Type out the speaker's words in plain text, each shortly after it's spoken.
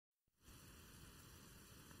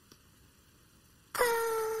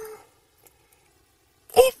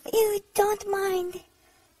If you don't mind,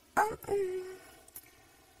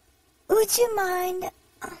 would you mind,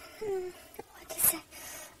 what is it?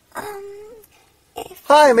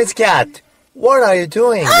 Hi, Miss Cat. What are you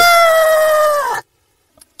doing?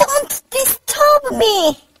 Don't disturb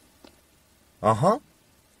me. Uh-huh.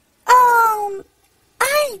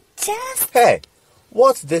 I just... Hey,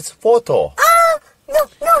 what's this photo? No.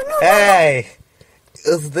 Hey,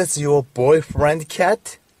 is this your boyfriend,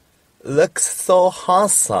 Cat? Looks so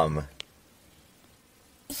handsome.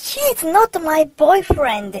 He's not my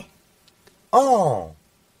boyfriend. Oh.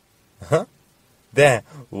 Huh? Then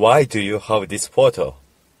why do you have this photo?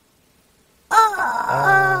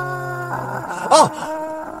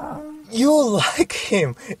 You like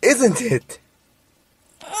him, isn't it?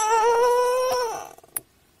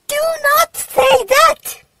 Do not say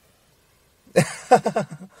that!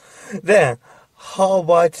 Then, how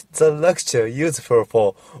about the lecture useful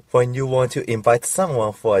for when you want to invite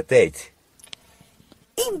someone for a date?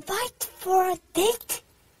 Invite for a date?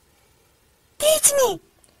 Teach me!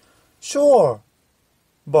 Sure,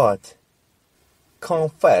 but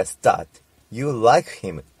confess that you like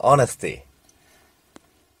him honestly.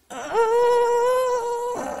 I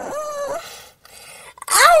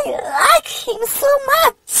like him so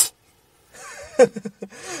much!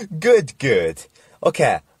 Good.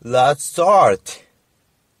 Okay, let's start.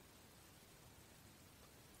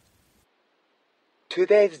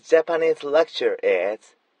 Today's Japanese lecture is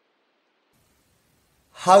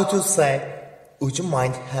how to say, would you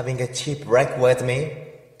mind having a tea break with me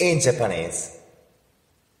in Japanese?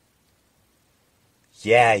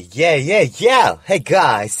 Yeah. Hey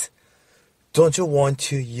guys, don't you want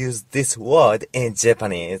to use this word in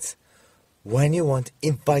Japanese? When you want to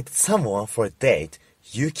invite someone for a date,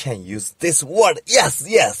 you can use this word.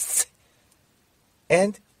 Yes.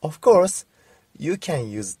 And of course, you can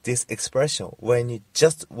use this expression when you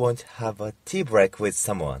just want to have a tea break with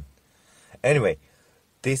someone. Anyway,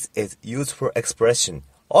 this is useful expression.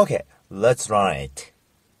 Okay, let's run it.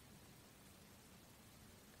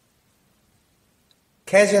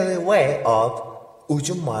 Casual way of, would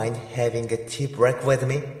you mind having a tea break with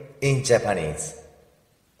me in Japanese?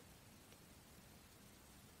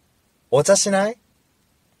 お茶しない?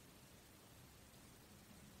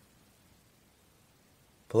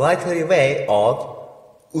 Politely way of,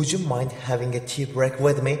 would you mind having a tea break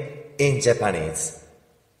with me in Japanese?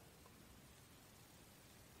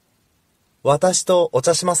 私とお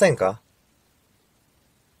茶しませんか?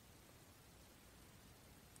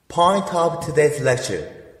 Point of today's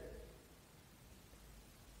lecture.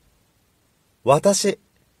 私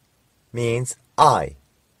means I,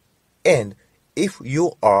 and if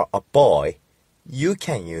you are a boy, you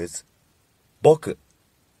can use 僕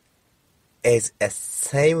as a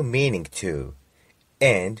same meaning too,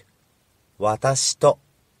 and 私と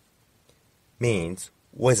means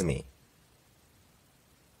with me.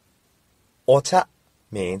 お茶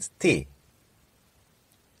means tea,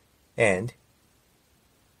 and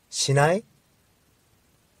しない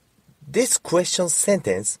This question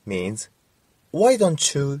sentence means why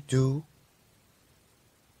don't you do?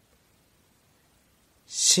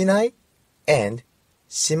 しない and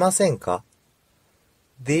しませんか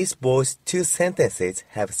These both two sentences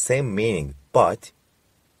have same meaning, but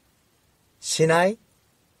しない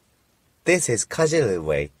This is casual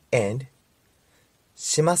way, and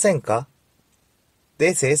しませんか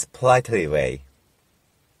This is politely way.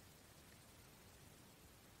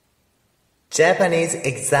 Japanese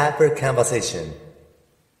example conversation.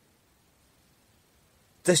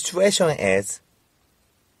 The situation is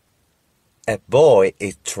a boy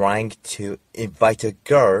is trying to invite a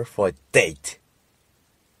girl for a date.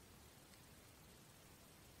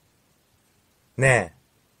 ね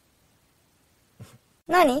え。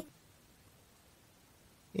何？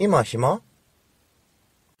今暇？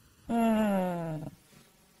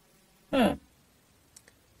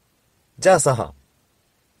じゃあさ、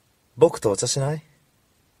僕とお茶しない？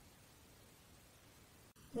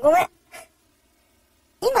ごめん。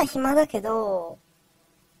今暇だけど、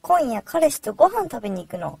今夜彼氏とご飯食べに行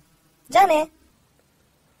くの。じゃあね。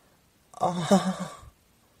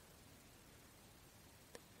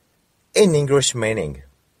In English meaning.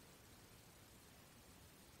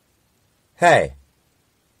 Hey.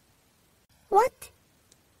 What?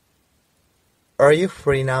 Are you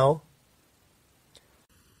free now?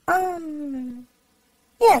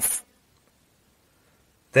 Yes.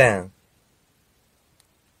 Then,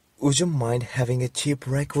 would you mind having a tea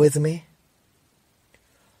break with me?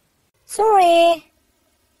 Sorry.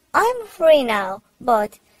 I'm free now,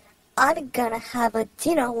 but I'm gonna have a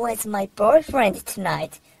dinner with my boyfriend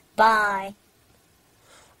tonight. Bye.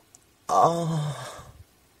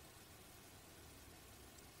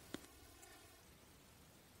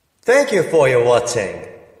 Thank you for your watching.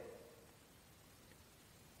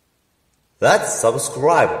 Let's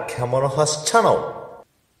subscribe Kamonohashi channel.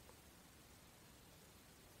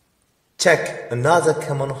 Check another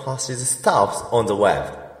Kamonohashi's stuffs on the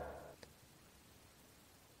web.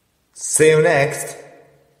 See you next.